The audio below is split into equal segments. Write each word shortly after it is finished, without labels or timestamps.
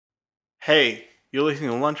Hey, you're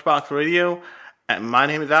listening to Lunchbox Radio, and my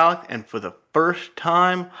name is Alec, and for the first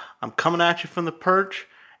time, I'm coming at you from the perch.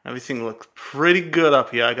 Everything looks pretty good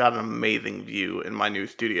up here. I got an amazing view in my new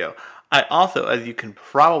studio. I also, as you can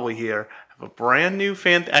probably hear, have a brand new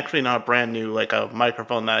actually not a brand new, like a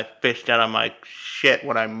microphone that I fished out of my shit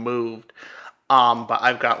when I moved. But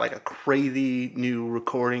I've got like a crazy new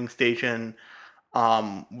recording station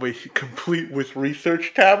with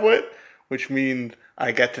research tablet, which means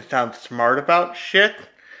I get to sound smart about shit.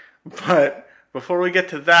 But before we get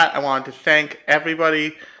to that, I wanted to thank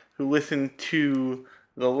everybody who listened to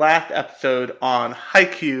the last episode on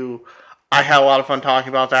Haikyuu. I had a lot of fun talking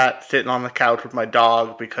about that, sitting on the couch with my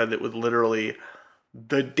dog, because it was literally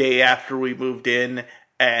the day after we moved in,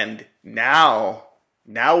 and now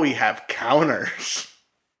we have counters.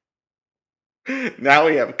 Now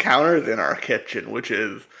we have counters in our kitchen, which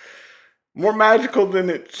is more magical than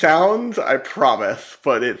it sounds, I promise,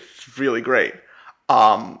 but it's really great.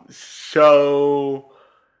 So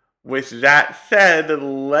with that said,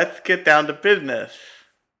 let's get down to business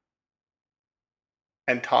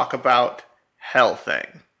and talk about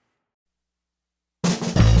Hellsing.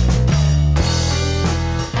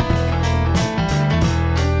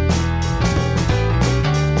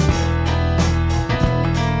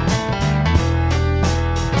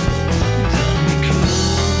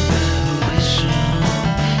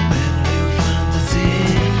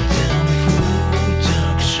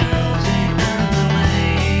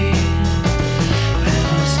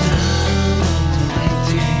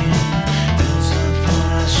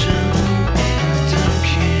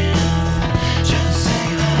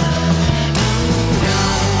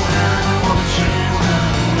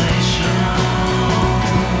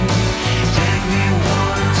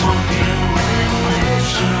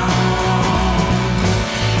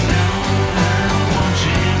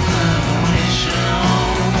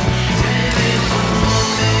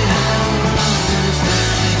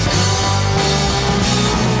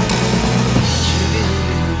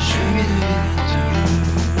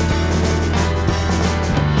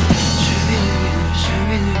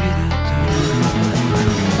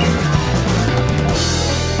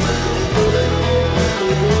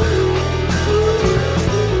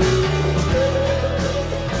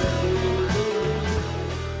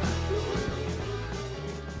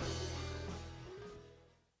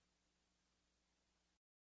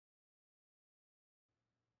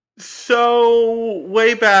 So,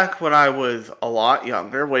 way back when I was a lot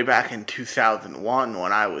younger, way back in 2001,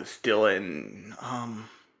 when I was still in,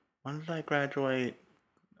 when did I graduate?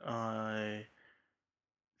 Uh,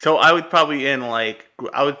 so I was probably I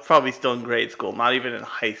was probably still in grade school, not even in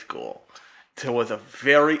high school. There was a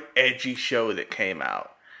very edgy show that came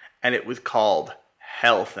out, and it was called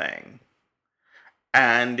Hellsing.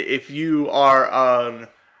 And if you are an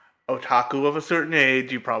otaku of a certain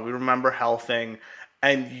age, you probably remember Hellsing,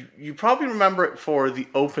 and you probably remember it for the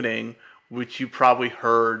opening, which you probably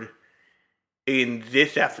heard in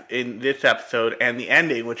this episode, and the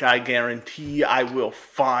ending, which I guarantee I will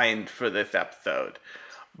find for this episode.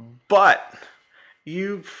 But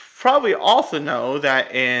you probably also know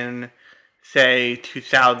that in say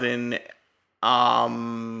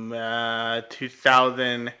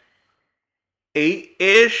 2008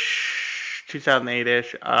 ish,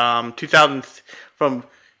 2000 from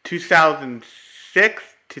 2006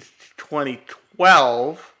 to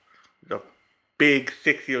 2012, the big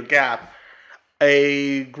 6 year gap.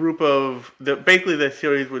 A group of basically the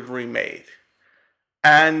series was remade.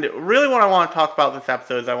 And really, what I want to talk about this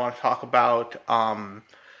episode is I want to talk about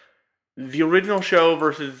the original show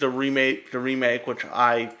versus the remake. The remake, which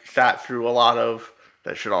I sat through a lot of,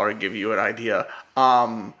 that should already give you an idea.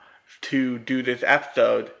 To do this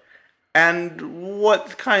episode, and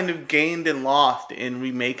what's kind of gained and lost in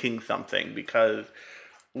remaking something, because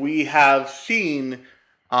we have seen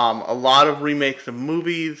a lot of remakes of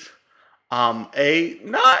movies. Not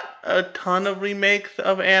a ton of remakes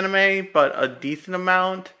of anime, but a decent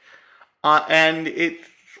amount. And it's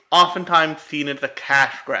oftentimes seen as a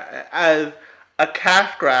cash grab,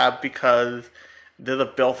 because there's a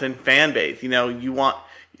built-in fan base. You know, you want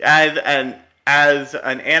as an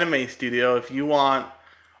anime studio, if you want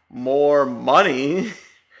more money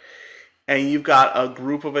and you've got a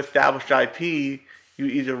group of established IP, you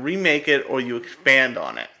either remake it or you expand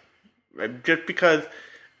on it. Just because,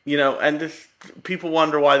 and this, people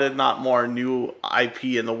wonder why there's not more new IP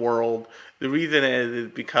in the world. The reason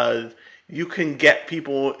is because you can get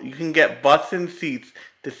butts in seats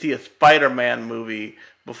to see a Spider-Man movie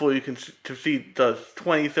before you can to see the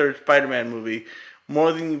 23rd Spider-Man movie,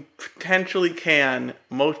 more than you potentially can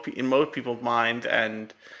in most people's minds,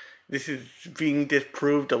 and this is being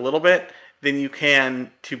disproved a little bit than you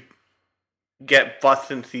can to get butts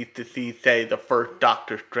and seats to see, say, the first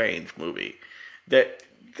Doctor Strange movie. That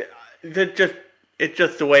that just it's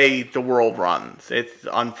just the way the world runs. It's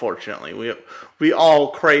unfortunately we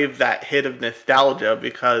all crave that hit of nostalgia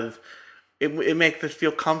because it makes us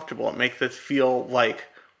feel comfortable. It makes us feel like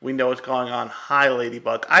we know what's going on. Hi,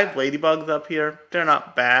 Ladybug. I have ladybugs up here. They're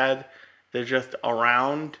not bad. They're just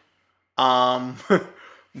around. Um,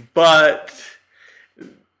 but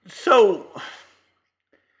so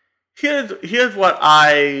here's what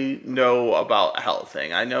I know about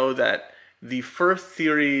Hellsing. I know that the first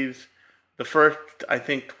series, the first I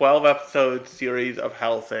think 12 episode series of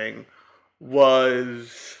Hellsing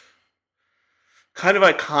was kind of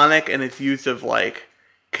iconic in its use of like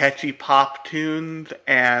catchy pop tunes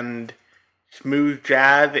and smooth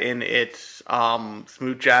jazz in its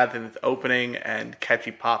opening and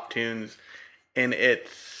catchy pop tunes in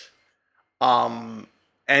its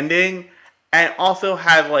ending, and also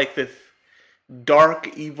had like this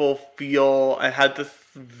dark evil feel and had this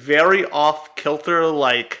very off kilter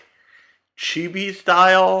like chibi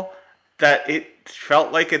style that it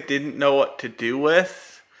felt like it didn't know what to do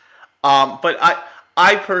with. But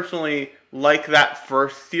I personally like that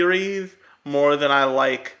first series more than I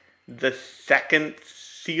like the second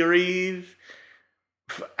series,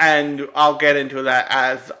 and I'll get into that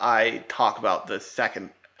as I talk about the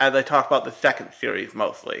second series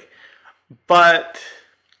mostly. But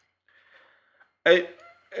it,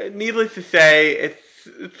 needless to say,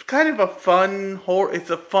 it's kind of a fun horror. It's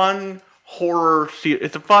a fun horror series.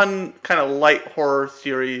 It's a fun kind of light horror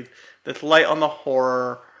series that's light on the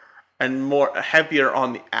horror and more heavier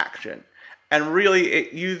on the action. And really,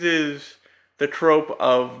 it uses the trope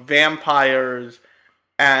of and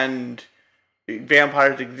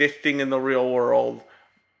vampires existing in the real world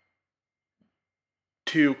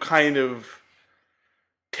to kind of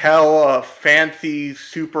tell a fancy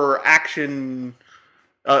super action,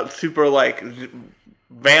 super like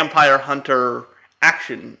vampire hunter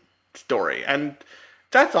action story. And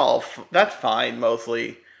that's all, that's fine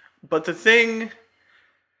mostly. But the thing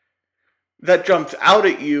that jumps out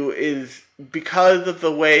at you is because of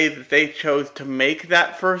the way that they chose to make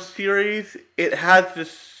that first series, it has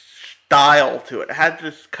this style to it. It has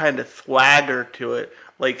this kind of swagger to it.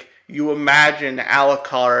 Like, you imagine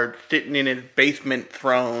Alucard sitting in his basement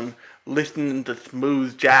throne, listening to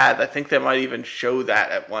smooth jazz. I think they might even show that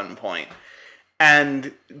at one point.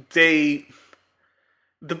 And the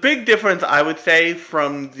big difference, I would say,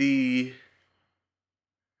 from the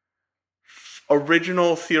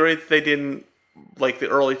original series they did in like the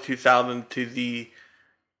early 2000s to the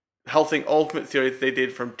Hellsing Ultimate series they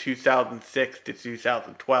did from 2006 to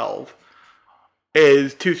 2012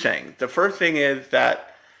 is two things. The first thing is that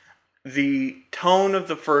the tone of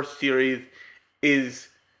the first series is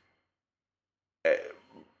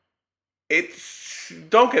it's,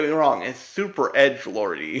 don't get me wrong, it's super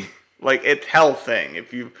edgelordy. Like, it's Hellsing.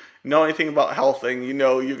 If you know anything about Hellsing, you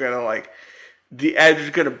know you're gonna like the edge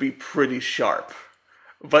is gonna be pretty sharp.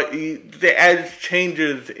 But the edge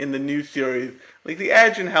changes in the new series. Like, the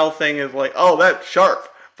edge in Hellsing is like, oh, that's sharp,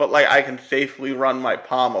 but like I can safely run my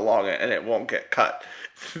palm along it and it won't get cut.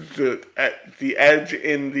 The edge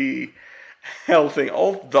in the Hellsing,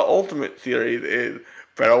 the Ultimate series is,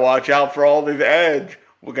 better watch out for all this edge.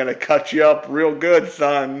 We're gonna cut you up real good,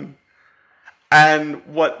 son. And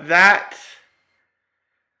what that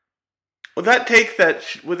takes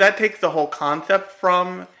the whole concept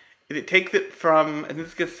from, it takes it from, and this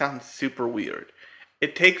is gonna sound super weird.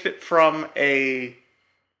 It takes it from a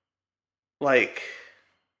like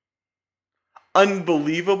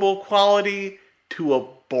unbelievable quality to a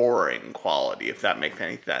boring quality, if that makes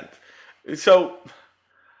any sense. So,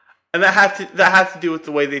 and that has to do with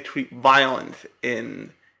the way they treat violence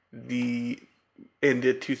in the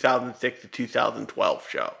 2006 to 2012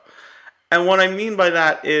 show. And what I mean by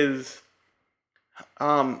that is,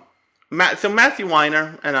 so Matthew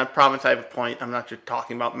Weiner, and I promise I have a point. I'm not just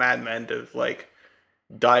talking about Mad Men to like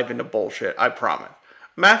dive into bullshit. I promise.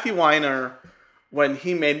 Matthew Weiner, when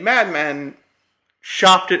he made Mad Men,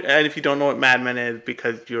 shopped it. And if you don't know what Mad Men is,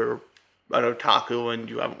 because you're an otaku and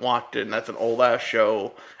you haven't watched it, and that's an old ass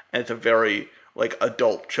show, and it's a very like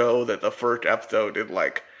adult show. That the first episode is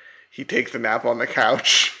like he takes a nap on the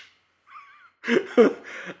couch.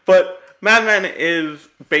 But Mad Men is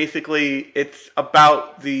basically, it's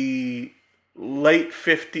about the late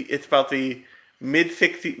 50s, it's about the mid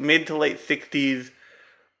to late 60s,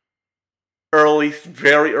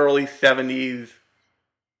 very early 70s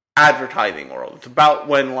advertising world. It's about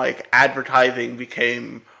when like advertising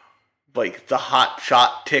became like the hot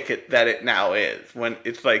shot ticket that it now is, when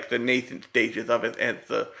it's like the nascent stages of it and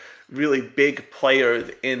the really big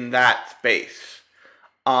players in that space.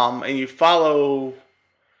 And you follow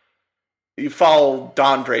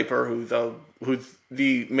Don Draper, who's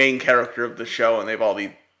the main character of the show, and they've all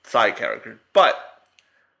these side characters. But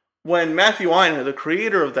when Matthew Weiner, the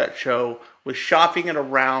creator of that show, was shopping it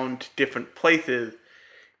around different places,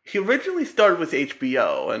 he originally started with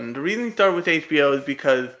HBO, and the reason he started with HBO is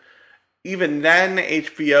because even then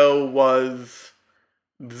HBO was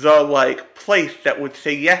the like place that would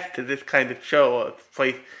say yes to this kind of show,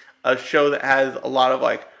 a show that has a lot of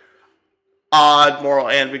like odd moral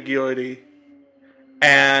ambiguity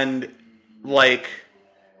and like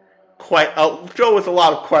quite a show with a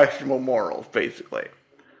lot of questionable morals, basically.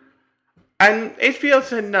 And HBO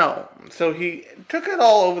said no, so he took it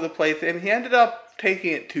all over the place, and he ended up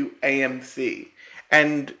taking it to AMC,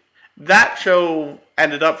 and that show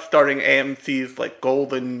ended up starting AMC's like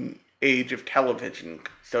golden age of television,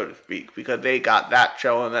 so to speak, because they got that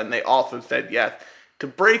show, and then they also said yes to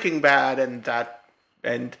Breaking Bad, and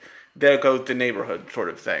there goes the neighborhood sort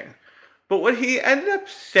of thing. But what he ended up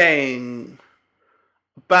saying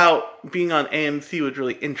about being on AMC was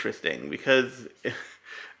really interesting, because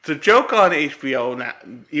the joke on HBO now,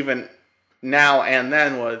 even now and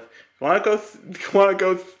then, was you want to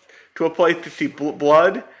go to a place to see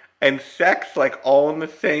blood and sex like all in the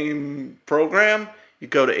same program, you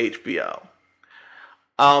go to HBO.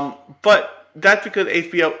 But that's because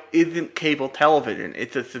HBO isn't cable television;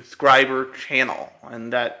 it's a subscriber channel,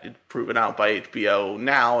 and that is proven out by HBO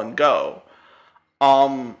Now and Go.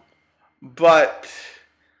 Um, but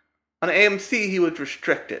on AMC he was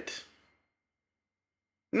restricted.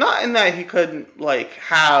 Not in that he couldn't like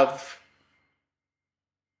have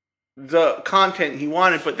the content he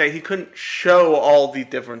wanted, but that he couldn't show all these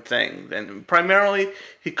different things. And primarily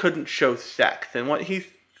he couldn't show sex. And what he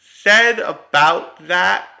said about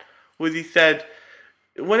that was, he said,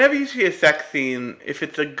 whenever you see a sex scene, if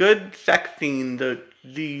it's a good sex scene,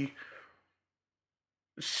 the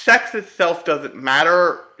sex itself doesn't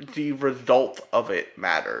matter, the result of it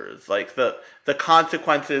matters. Like the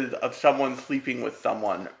consequences of someone sleeping with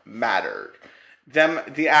someone mattered.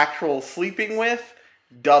 The actual sleeping with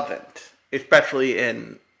doesn't, especially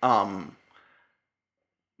in Mad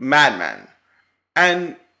Men.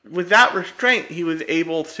 And with that restraint, he was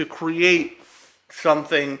able to create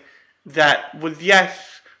something that was,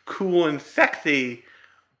 yes, cool and sexy,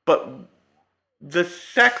 but the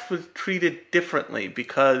sex was treated differently,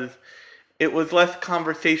 because it was less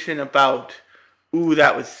conversation about, ooh,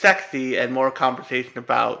 that was sexy, and more conversation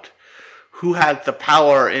about who has the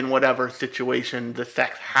power in whatever situation the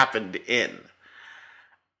sex happened in.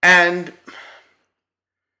 And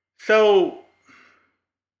so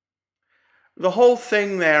the whole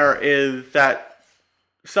thing there is that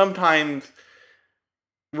sometimes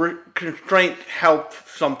constraints help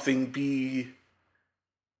something be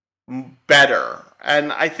better.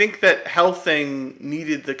 And I think that Hellsing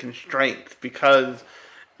needed the constraints, because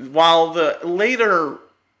while the later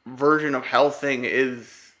version of Hellsing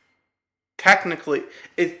technically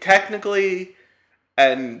is technically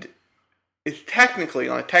and is technically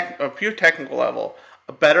on a pure technical level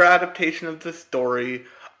a better adaptation of the story,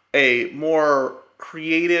 a more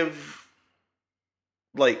creative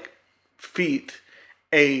like feat,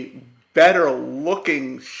 a better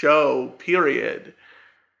looking show, period.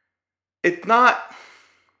 It's not,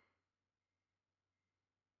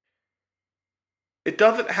 it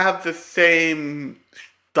doesn't have the same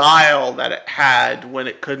style that it had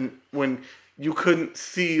when you couldn't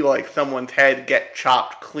see like someone's head get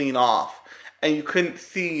chopped clean off, and you couldn't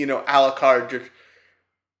see, Alucard just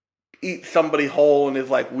eat somebody whole in his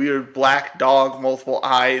like weird black dog multiple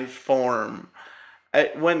eyes form.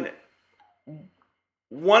 When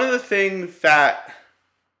one of the things that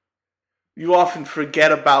you often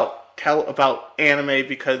forget about anime,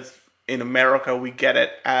 because in America we get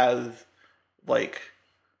it as like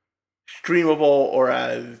streamable, or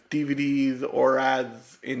as DVDs, or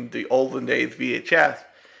as in the olden days VHS,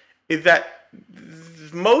 is that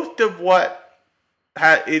most of what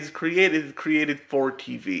is created for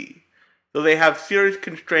TV. So they have serious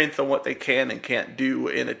constraints on what they can and can't do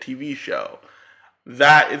in a TV show.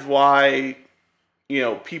 That is why,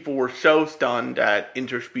 people were so stunned at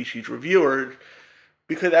interspecies reviewers,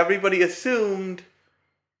 because everybody assumed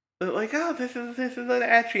that, like, oh, this is an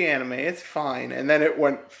ecchi anime, it's fine. And then it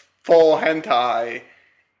went full hentai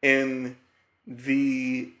in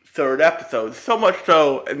the third episode. So much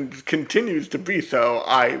so, and continues to be so,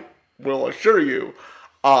 I will assure you.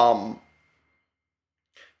 So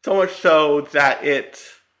much so that it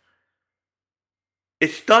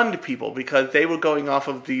it stunned people because they were going off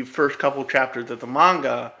of the first couple chapters of the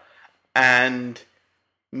manga and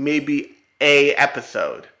maybe a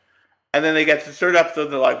episode. And then they get to the third episode,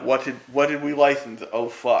 they're like, what did we license? Oh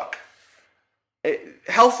fuck.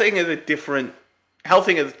 Hellsing is a different.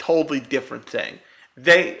 Hellsing is a totally different thing.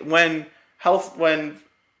 When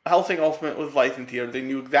Hellsing Ultimate was licensed here, they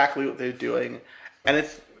knew exactly what they were doing, and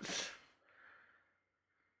it's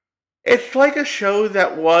like a show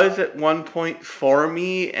that was at one point for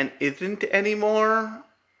me and isn't anymore.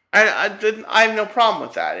 I have no problem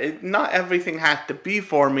with that. Not everything has to be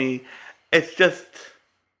for me. It's just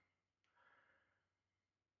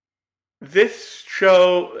this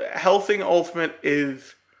show, Hellsing Ultimate,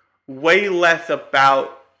 is way less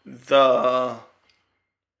about the.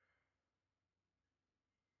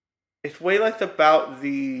 It's way less about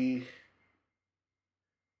the.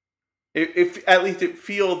 If at least it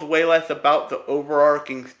feels way less about the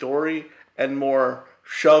overarching story and more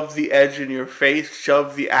shove the edge in your face,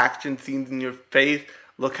 shove the action scenes in your face.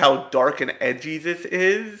 Look how dark and edgy this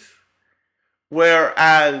is.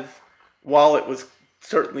 Whereas, while it was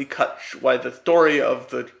certainly while the story of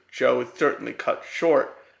the show is certainly cut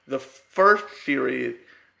short, the first series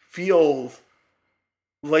feels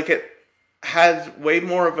like it has way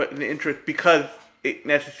more of an interest because it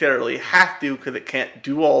necessarily has to, because it can't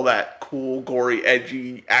do all that cool, gory,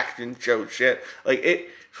 edgy action show shit. Like it,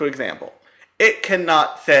 for example, it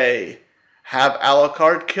cannot say have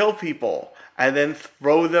Alucard kill people and then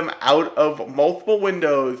throw them out of multiple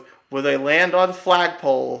windows where they land on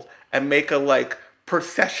flagpoles and make a like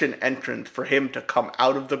procession entrance for him to come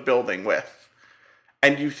out of the building with.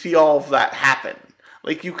 And you see all of that happen.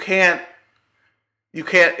 Like you can't,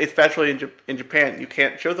 especially in Japan, you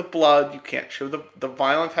can't show the blood, you can't show the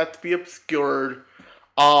violence has to be obscured.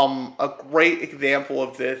 A great example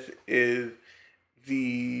of this is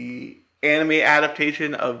the anime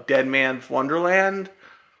adaptation of Dead Man's Wonderland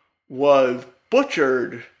was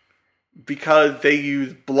butchered because they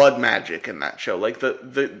use blood magic in that show. Like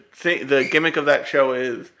the gimmick of that show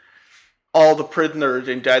is all the prisoners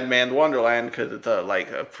in Dead Man's Wonderland, because it's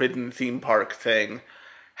a prison theme park thing,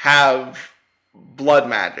 have blood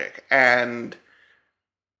magic, and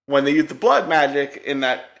when they use the blood magic in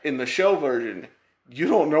the show version, you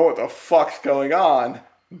don't know what the fuck's going on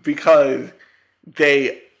because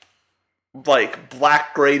they like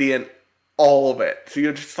black gradient all of it. So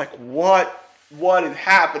you're just like, what is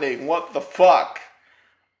happening? What the fuck?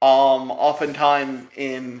 Oftentimes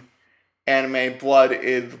in anime, blood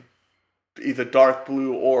is either dark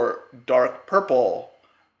blue or dark purple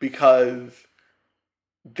because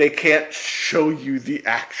they can't show you the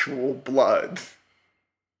actual blood.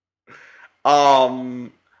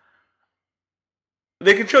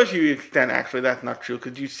 They can show you the extent, actually, that's not true,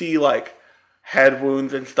 because you see, like, head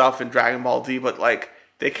wounds and stuff in Dragon Ball Z, but, like,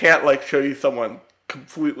 they can't, like, show you someone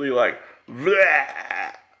completely, like,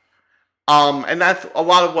 bleh. And that's a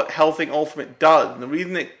lot of what Hellsing Ultimate does. And the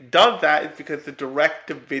reason it does that is because the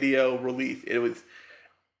direct-to-video release, it was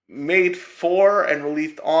made for and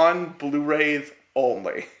released on Blu-rays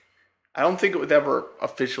only. I don't think it was ever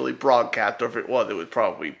officially broadcast, or if it was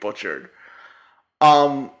probably butchered.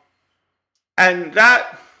 And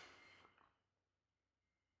that,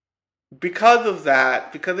 because of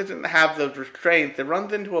that, because it didn't have those restraints, it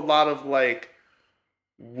runs into a lot of, like,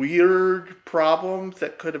 weird problems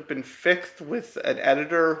that could have been fixed with an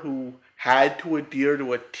editor who had to adhere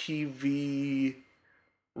to a TV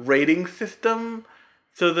rating system.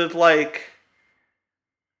 So there's, like,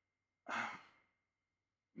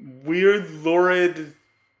 weird, lurid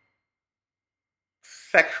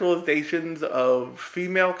sexualizations of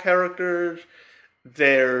female characters.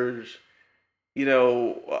 There's,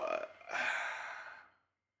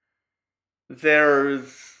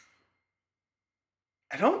 there's,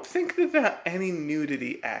 I don't think there's any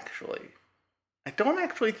nudity, actually. I don't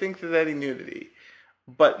actually think there's any nudity.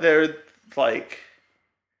 But there's, like,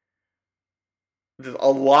 there's a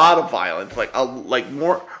lot of violence, like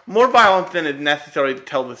more violence than is necessary to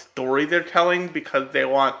tell the story they're telling, because they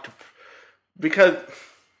want to. Because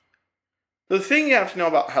the thing you have to know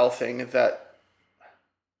about Hellsing is that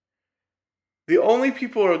the only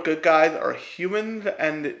people who are good guys are humans,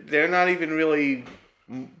 and they're not even really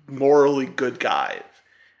morally good guys.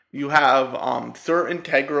 You have Sir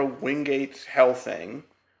Integra Wingate's Hellsing,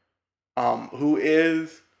 who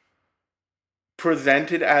is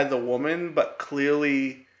presented as a woman, but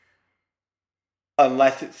clearly,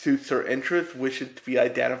 unless it suits her interest, wishes to be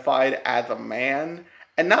identified as a man,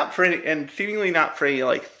 and not for any, and seemingly not for any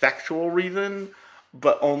like sexual reason,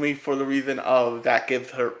 but only for the reason of that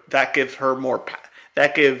gives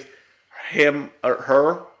him or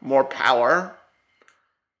her more power.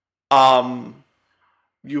 Um,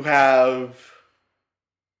 you have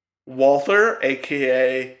Walther,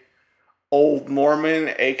 aka Old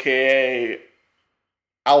Norman, aka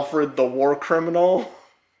Alfred the War Criminal.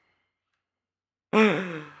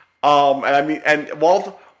 And I mean, and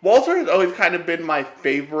Walter has always kind of been my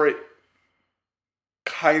favorite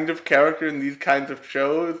kind of character in these kinds of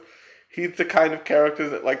shows. He's the kind of character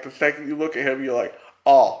that, like, the second you look at him, you're like,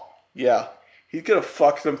 oh, yeah, he's gonna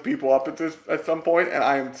fuck some people up at some point, and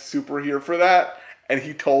I am super here for that, and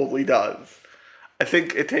he totally does. I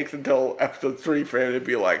think it takes until episode 3 for him to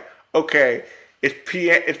be like, okay,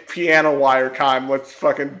 it's piano wire time, let's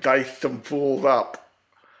fucking dice some fools up.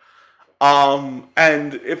 And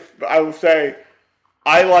if I would say,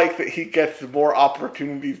 I like that he gets more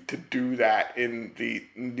opportunities to do that in the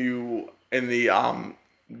newer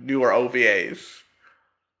OVAs.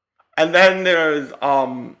 And then there's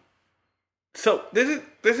so this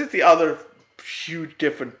is the other huge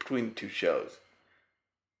difference between the two shows.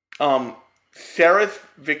 Sarah's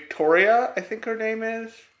Victoria, I think her name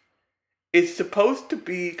is supposed to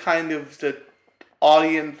be kind of the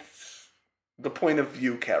audience, the point of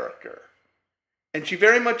view character. And she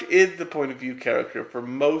very much is the point of view character for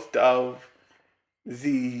most of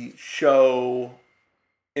the show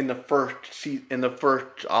in the first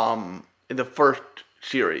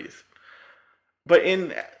series. But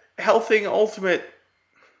in Hellsing Ultimate,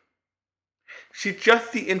 she's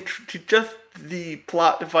just the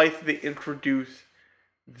plot device that introduce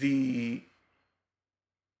the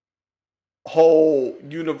whole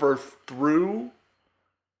universe through,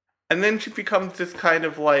 and then she becomes this kind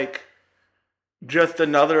of like just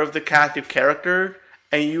another of the cast of characters,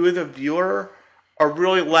 and you as a viewer are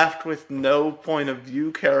really left with no point of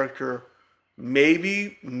view character,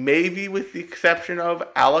 maybe with the exception of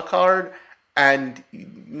Alucard, and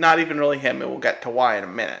not even really him, and we'll get to why in a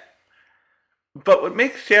minute. But what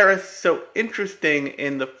makes Sarah so interesting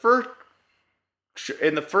in the first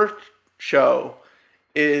show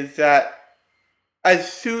is that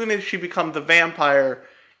as soon as she becomes a vampire,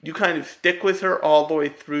 you kind of stick with her all the way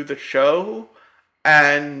through the show,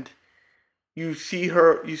 and you see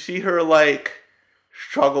her like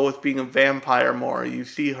struggle with being a vampire more. You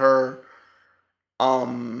see her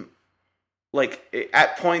like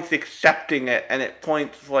at points accepting it, and at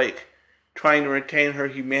points like trying to retain her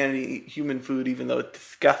humanity, human food, even though it's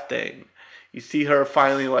disgusting. You see her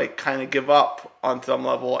finally like kind of give up on some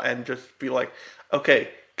level and just be like, okay,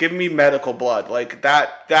 give me medical blood. Like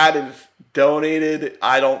that is donated.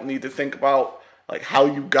 I don't need to think about like how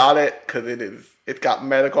you got it, because it's got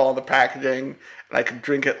medical on the packaging, and I can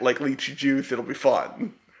drink it like lychee juice. It'll be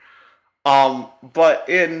fun. But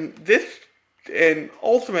in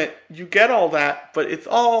Ultimate, you get all that, but it's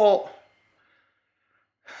all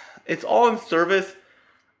in service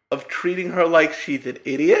of treating her like she's an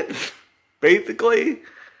idiot, basically.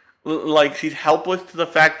 Like she's helpless to the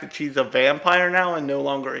fact that she's a vampire now and no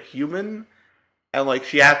longer a human. And like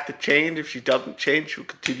she has to change. If she doesn't change, she'll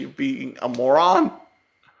continue being a moron.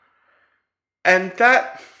 And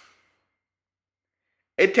that,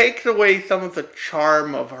 it takes away some of the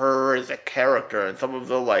charm of her as a character and some of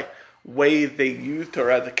the like ways they used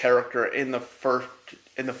her as a character in the first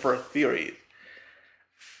series.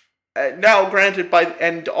 Now, granted,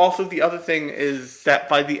 and also the other thing is that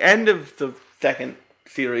by the end of the second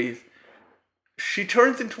series, she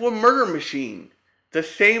turns into a murder machine, the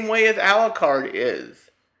same way as Alucard is,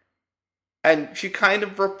 and she kind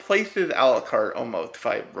of replaces Alucard almost, if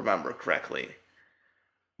I remember correctly.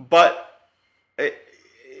 But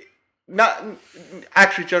not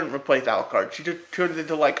actually, she doesn't replace Alucard. She just turns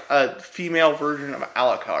into like a female version of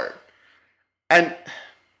Alucard, and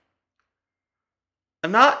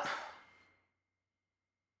I'm not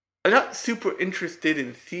super interested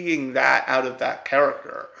in seeing that out of that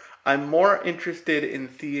character. I'm more interested in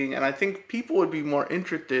seeing, and I think people would be more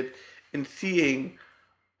interested in seeing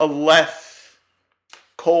a less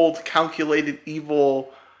cold, calculated,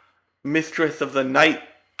 evil mistress of the night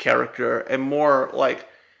character, and more like,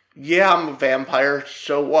 yeah, I'm a vampire,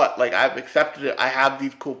 so what? Like, I've accepted it, I have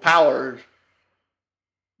these cool powers,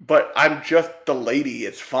 but I'm just the lady,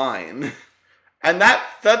 it's fine. And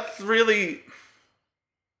that's really...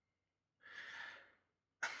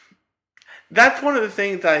 That's one of the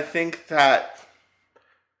things I think that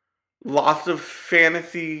lots of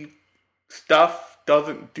fantasy stuff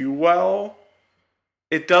doesn't do well.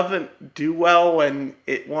 It doesn't do well when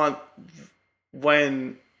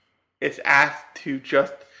it's asked to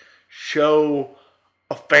just show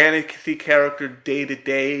a fantasy character day to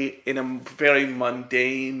day in a very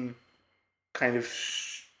mundane, kind of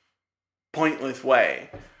pointless way.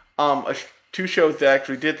 two shows that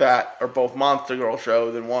actually did that are both Monster Girl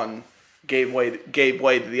shows, and one gave way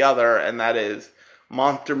to the other, and that is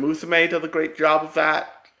Monster Musume does a great job of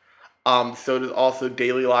that. So does also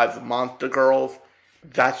Daily Lives of Monster Girls.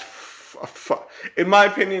 That's, in my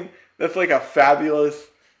opinion, that's like a fabulous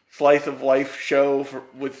slice of life show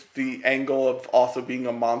with the angle of also being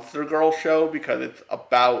a Monster Girl show, because it's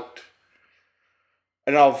about,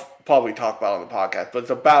 and I'll probably talk about it on the podcast, but it's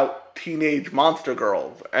about teenage monster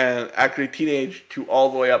girls, and actually teenage to all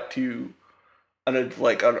the way up to a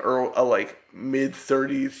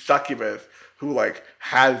mid-30s succubus who like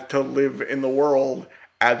has to live in the world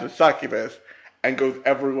as a succubus and goes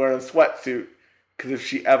everywhere in a sweatsuit, because if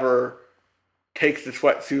she ever takes the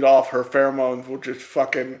sweatsuit off, her pheromones will just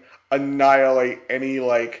fucking annihilate any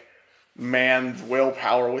like man's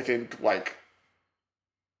willpower within like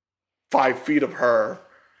 5 feet of her.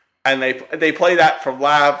 And they play that for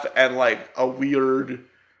laughs and like a weird,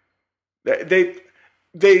 they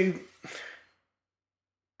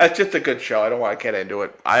it's just a good show. I don't want to get into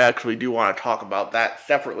it. I actually do want to talk about that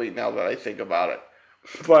separately now that I think about it.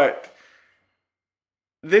 But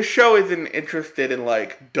this show isn't interested in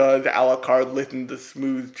like, does Alucard listen to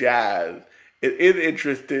smooth jazz? It is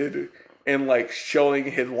interested in like showing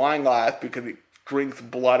his wine glass because he drinks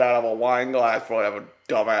blood out of a wine glass for whatever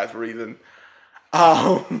dumbass reason.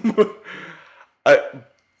 But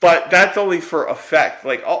that's only for effect.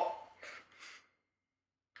 Like all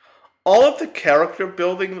of the character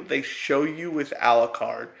building that they show you with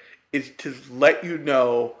Alucard is to let you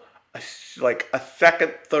know a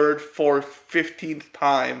second, third, fourth, 15th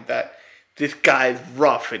time that this guy's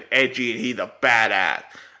rough and edgy and he's a badass.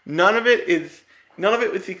 None of it,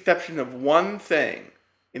 with the exception of one thing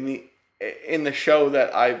in the show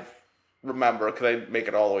that I remember, because I make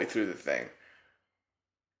it all the way through the thing,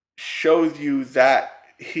 shows you that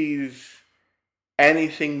he's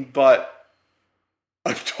anything but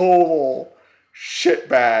a total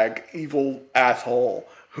shitbag, evil asshole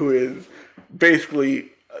who is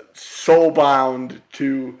basically soul-bound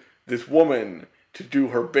to this woman to do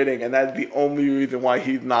her bidding, and that's the only reason why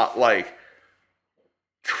he's not, like,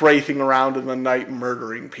 tracing around in the night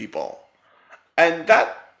murdering people. And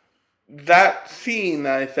that scene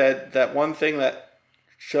that I said, that one thing that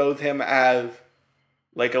shows him as,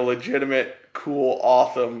 like, a legitimate, cool,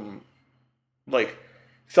 awesome, like,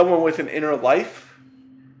 someone with an inner life,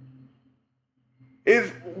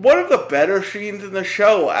 is one of the better scenes in the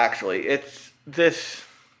show, actually. It's this...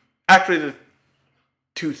 Actually, there's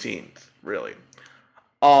two scenes, really.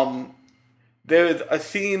 There's a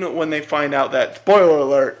scene when they find out that, spoiler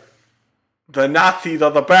alert, the Nazis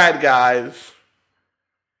are the bad guys,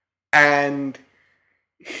 and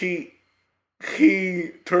he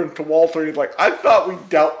turns to Walter and he's like,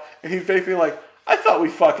 and he's basically like, I thought we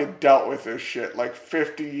fucking dealt with this shit like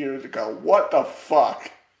 50 years ago. What the fuck?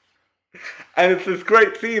 And it's this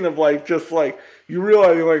great scene of like, just like, you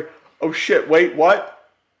realize you're like, oh shit, wait, what?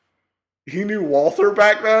 He knew Walter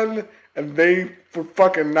back then? And they were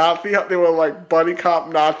fucking they were like buddy cop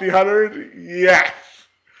Nazi hunters? Yes!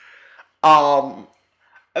 And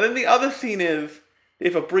then the other scene is, they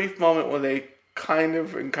have a brief moment where they kind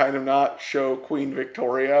of and kind of not show Queen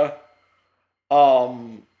Victoria.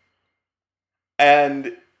 And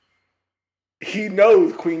he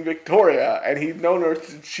knows Queen Victoria, and he's known her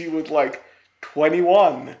since she was like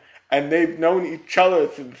 21, and they've known each other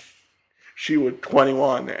since she was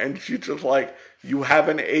 21, and she's just like, you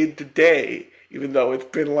haven't aged a day, even though it's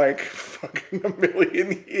been like fucking a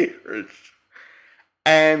million years.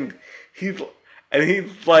 And he's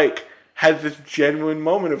like, has this genuine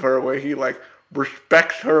moment of her where he like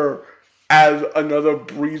respects her as another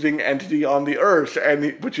breathing entity on the earth,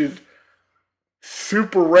 which is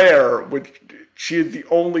super rare, which she is the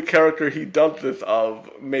only character he does this of,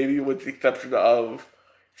 maybe with the exception of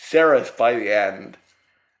Ceres by the end.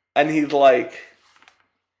 And he's like,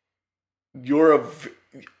 you're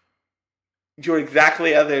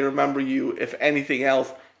exactly as I remember you. If anything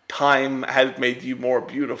else, time has made you more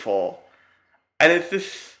beautiful. And it's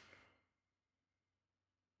this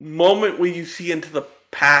moment where you see into the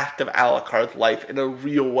past of Alucard's life in a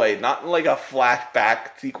real way, not in like a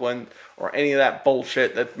flashback sequence or any of that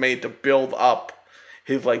bullshit that's made to build up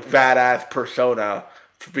his like badass persona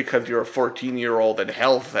because you're a 14-year-old in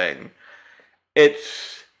Hellsing.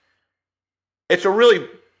 It's a really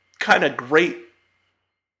kind of great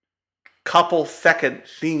couple second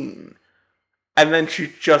scene. And then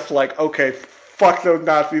she's just like, okay, fuck those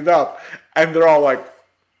Nazis up. And they're all like,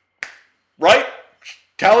 right?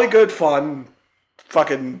 Tally good fun.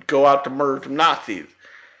 Fucking go out to murder some Nazis.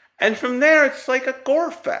 And from there, it's like a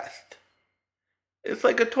gore fest. It's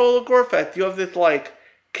like a total gore fest. You have this like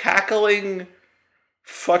cackling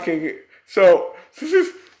fucking... So, this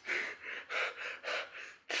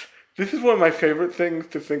is one of my favorite things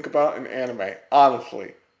to think about in anime,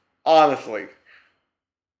 honestly. Honestly.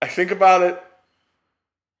 I think about it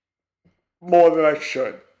more than I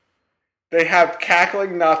should. They have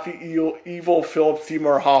cackling Nazi evil Philip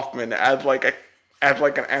Seymour Hoffman as like an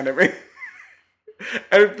enemy.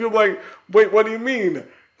 And if you're like, wait, what do you mean?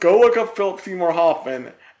 Go look up Philip Seymour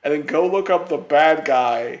Hoffman, and then go look up the bad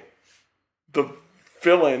guy, the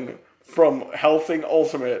villain from Hellsing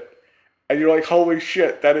Ultimate, and you're like, holy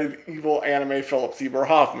shit, that is evil anime Philip Seymour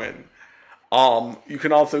Hoffman. You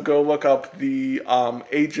can also go look up the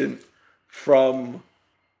agent from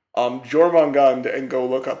Jormungand and go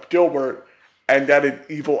look up Dilbert, and that is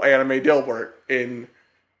evil anime Dilbert.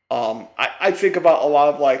 I think about a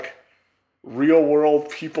lot of like real world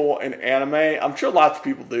people in anime. I'm sure lots of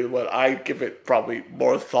people do, but I give it probably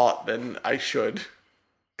more thought than I should,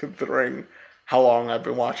 considering how long I've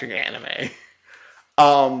been watching anime.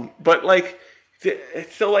 But like,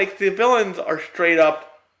 so like the villains are straight up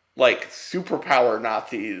like superpower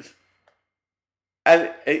Nazis,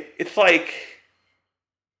 and it's like,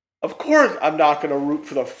 of course I'm not gonna root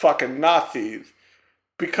for the fucking Nazis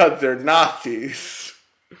because they're Nazis,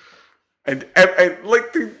 and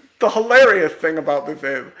like the hilarious thing about this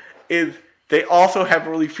is they also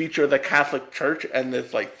heavily feature the Catholic Church and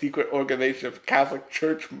this like secret organization of Catholic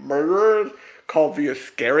Church murderers called the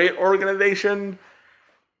Iscariot Organization.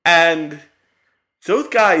 And those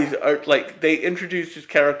guys are like, they introduced this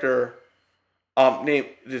character named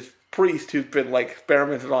this priest who's been like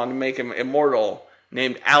experimented on to make him immortal,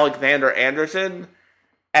 named Alexander Anderson.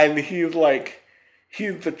 And he's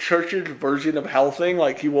the church's version of Hellsing.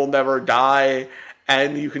 Like, he will never die,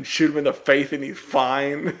 and you can shoot him in the face and he's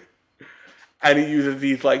fine. And he uses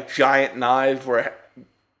these like giant knives where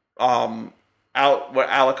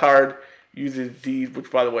Alucard uses these, which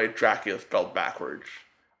by the way Dracula spelled backwards.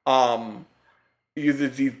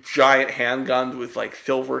 Uses these giant handguns with like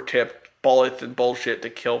silver tipped bullets and bullshit to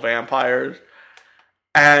kill vampires.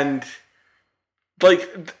 And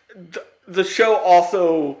like the show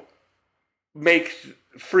also makes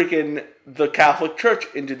freaking the Catholic Church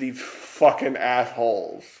into these fucking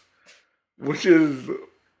assholes, which is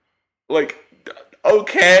like,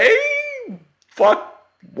 okay, fuck,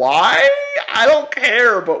 why? I don't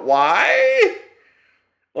care, but why?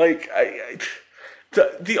 Like,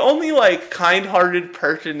 the only like kind-hearted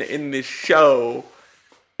person in this show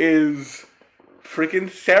is freaking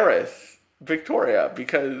Ceres Victoria,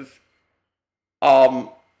 because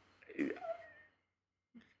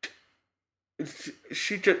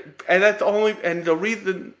she just, and that's only, and the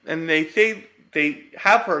reason, and they say they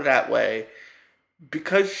have her that way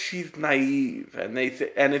because she's naive, and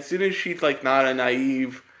and as soon as she's like not a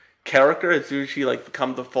naive character, as soon as she like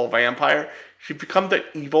becomes a full vampire, she becomes an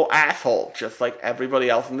evil asshole, just like everybody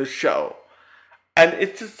else in the show. And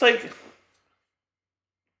it's just like,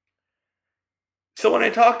 so when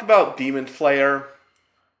I talked about Demon Slayer,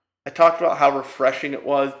 I talked about how refreshing it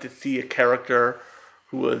was to see a character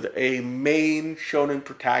who was a main shonen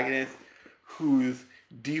protagonist whose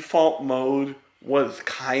default mode was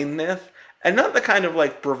kindness, and not the kind of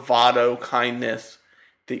like bravado kindness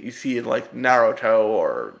that you see in like Naruto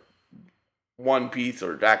or One Piece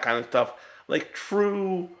or that kind of stuff. Like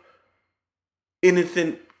true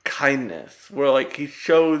innocent kindness, where like he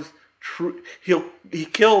shows true. He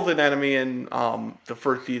kills an enemy in the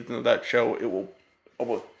first season of that show.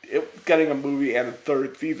 It's getting a movie and a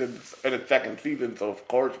third season and a second season, so of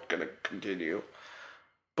course it's gonna continue.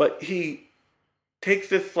 But he takes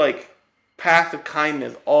this like path of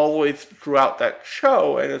kindness all the way throughout that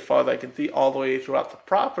show, and as far as I can see, all the way throughout the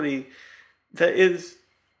property, that is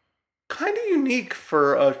kind of unique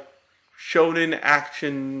for a shonen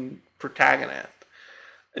action protagonist.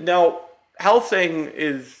 Now, Hellsing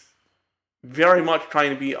is very much trying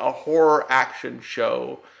to be a horror action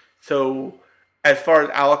show, so as far as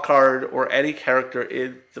Alucard or any character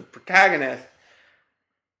is the protagonist,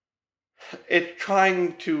 it's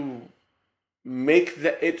trying to make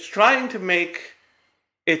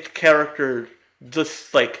its characters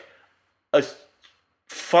just like a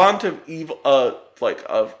font of evil, like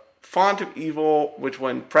a font of evil, which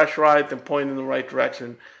when pressurized and pointed in the right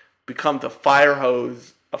direction, becomes a fire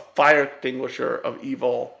hose, a fire extinguisher of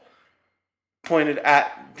evil, pointed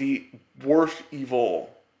at the worst evil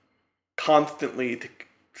constantly to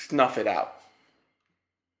snuff it out.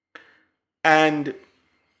 And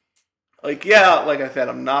like, yeah, like I said,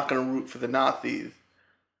 I'm not gonna root for the Nazis,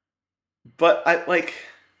 but I like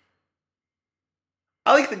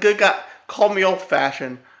the good guy. Call me old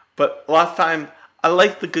fashioned, but a lot of times I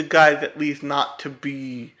like the good guys at least not to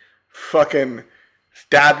be fucking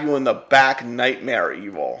stab you in the back nightmare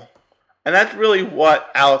evil. And that's really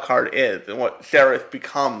what Alucard is and what Ceres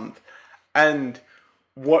becomes and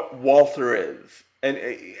what Walther is. And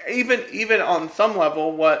even on some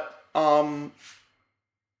level what Integra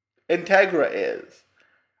is.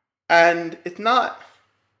 And it's not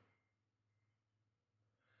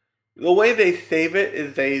the way they save it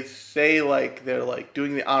is they say like they're like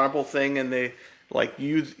doing the honorable thing and they like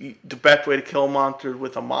use the best way to kill a monster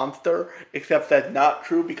with a monster, except that's not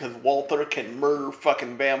true because Walter can murder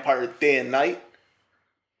fucking vampires day and night.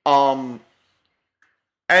 Um,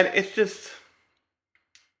 and it's just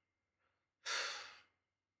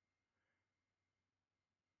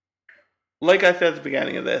like I said at the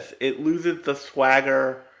beginning of this, it loses the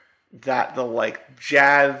swagger that the like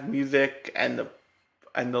jazz music and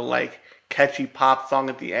the like catchy pop song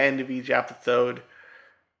at the end of each episode,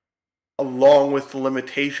 along with the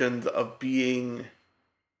limitations of being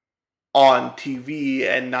on TV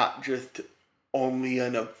and not just only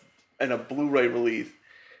in a Blu-ray release,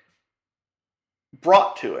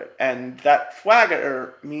 brought to it. And that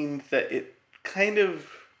swagger means that it kind of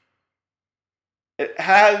it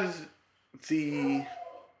has the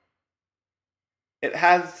it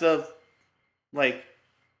has the like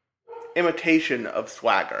imitation of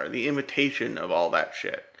swagger, the imitation of all that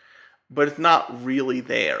shit, but it's not really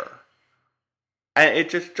there. And it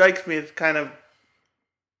just strikes me as kind of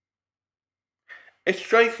it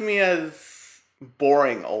strikes me as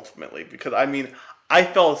boring ultimately because I mean I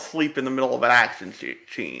fell asleep in the middle of an action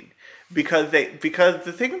scene because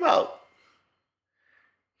the thing about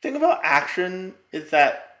action is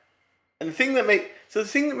that and the thing that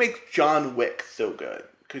makes John Wick so good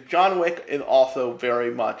because John Wick is also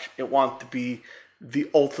very much it wants to be the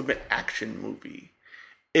ultimate action movie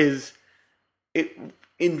is it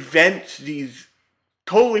invents these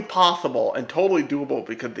totally possible and totally doable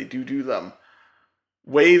because they do them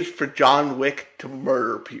ways for John Wick to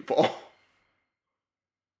murder people.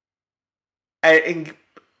 And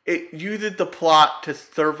it uses the plot to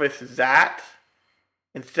service that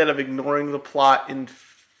instead of ignoring the plot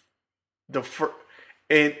the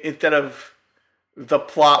instead of the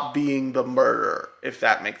plot being the murder, if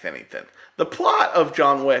that makes any sense. The plot of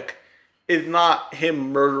John Wick is not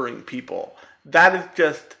him murdering people. That is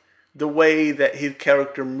just the way that his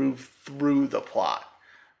character moves through the plot.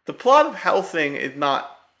 The plot of Hellsing is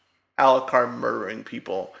not Alucard murdering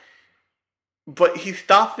people, but he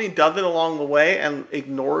stops and he does it along the way and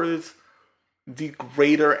ignores the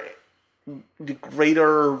greater the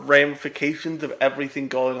greater ramifications of everything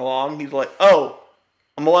going along. He's like, oh,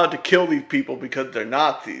 I'm allowed to kill these people because they're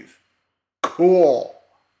Nazis. Cool.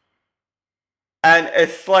 And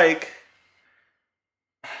it's like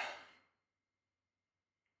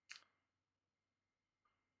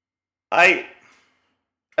I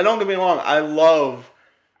I don't get me wrong, I love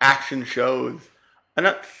action shows. I'm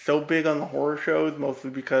not so big on the horror shows,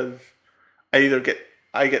 mostly because I either get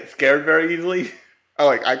scared very easily, or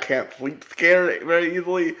like I can't sleep scared very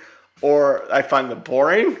easily, or I find them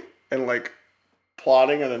boring and like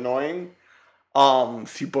plotting and annoying.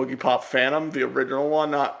 See Boogie Pop Phantom, the original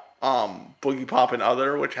one, not Boogie Pop and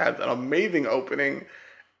Other, which has an amazing opening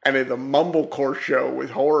and is a mumblecore show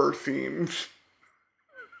with horror scenes.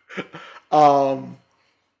 Um,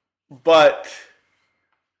 but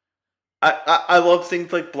I love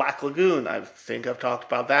things like Black Lagoon. I think I've talked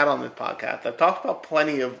about that on this podcast. I've talked about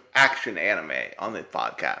plenty of action anime on this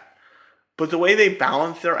podcast. But the way they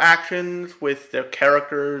balance their actions with their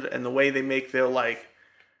characters and the way they make their like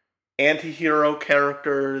anti-hero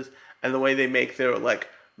characters and the way they make their like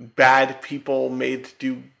bad people made to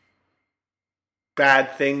do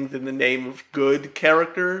bad things in the name of good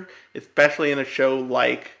character, especially in a show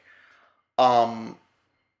um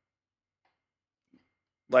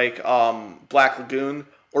Black Lagoon,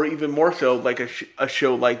 or even more so like a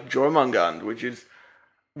show like Jormungand,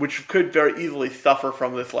 which could very easily suffer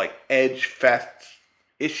from this like edge fest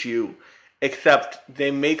issue, except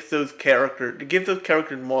they make those characters to give those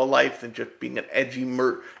characters more life than just being an edgy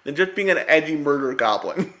murder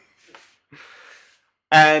goblin.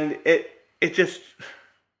 And it just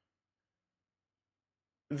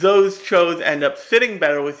those shows end up sitting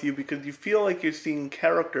better with you because you feel like you're seeing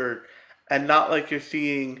character and not like you're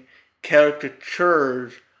seeing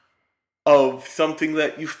caricatures of something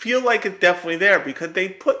that you feel like is definitely there because they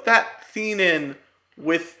put that scene in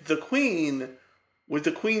with the queen, where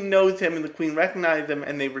the queen knows him and the queen recognizes him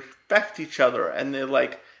and they respect each other and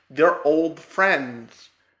they're old friends,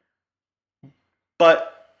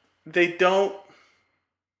 but they don't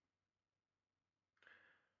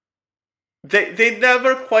They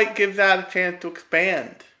never quite give that a chance to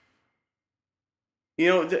expand. You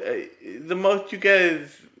know, the most you get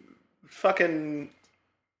is fucking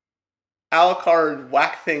Alucard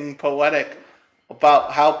waxing poetic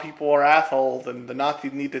about how people are assholes and the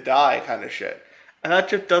Nazis need to die kind of shit. And that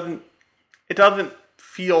just doesn't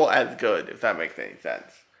feel as good, if that makes any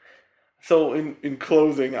sense. So in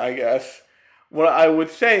closing, I guess, what I would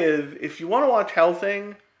say is if you want to watch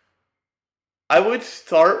Hellsing, I would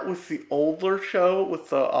start with the older show with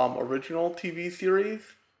the original TV series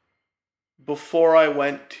before I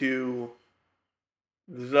went to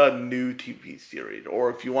the new TV series. Or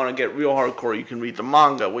if you want to get real hardcore, you can read the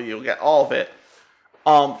manga where you'll get all of it.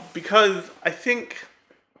 Because I think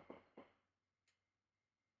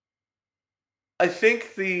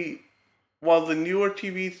while the newer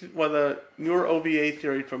OVA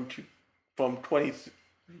series from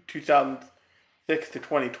 2006 to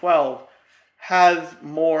 2012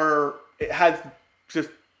 it has just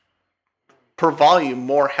per volume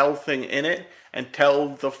more Hellsing in it and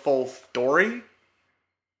tells the full story,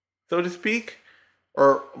 so to speak,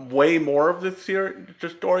 or way more of the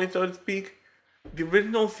story, so to speak. The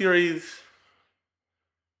original series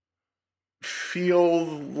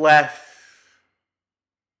feels less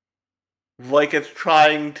like it's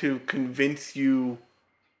trying to convince you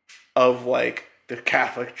of like the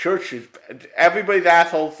Catholic Church is everybody's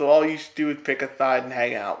assholes, so all you should do is pick a side and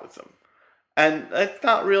hang out with them. And that's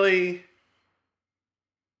not really,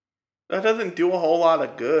 that doesn't do a whole lot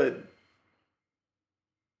of good.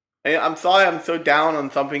 And I'm sorry I'm so down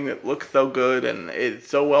on something that looks so good and is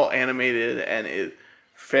so well animated and is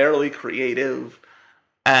fairly creative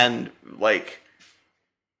and like,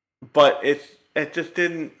 but it just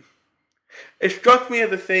didn't. It struck me as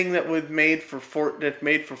a thing that was that's made for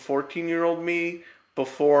 14-year-old me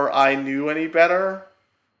before I knew any better,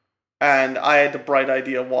 and I had the bright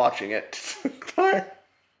idea of watching it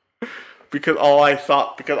because all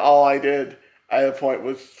I did at a point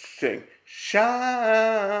was sing "Shine,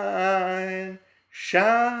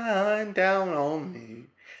 Shine Down on Me."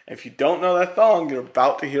 If you don't know that song, you're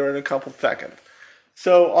about to hear it in a couple seconds.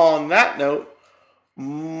 So on that note,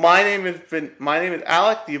 my name is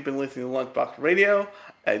Alex. You've been listening to Lunchbox Radio.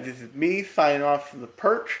 This is me signing off from the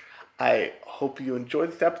perch. I hope you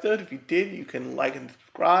enjoyed this episode. If you did, you can like and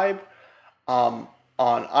subscribe on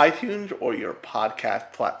iTunes or your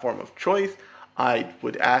podcast platform of choice. I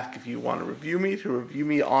would ask if you want to review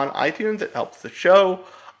me on iTunes. It helps the show.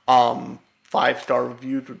 5-star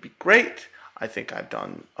reviews would be great. I think I've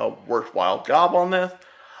done a worthwhile job on this.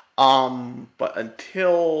 But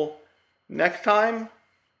until next time,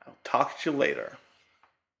 I'll talk to you later.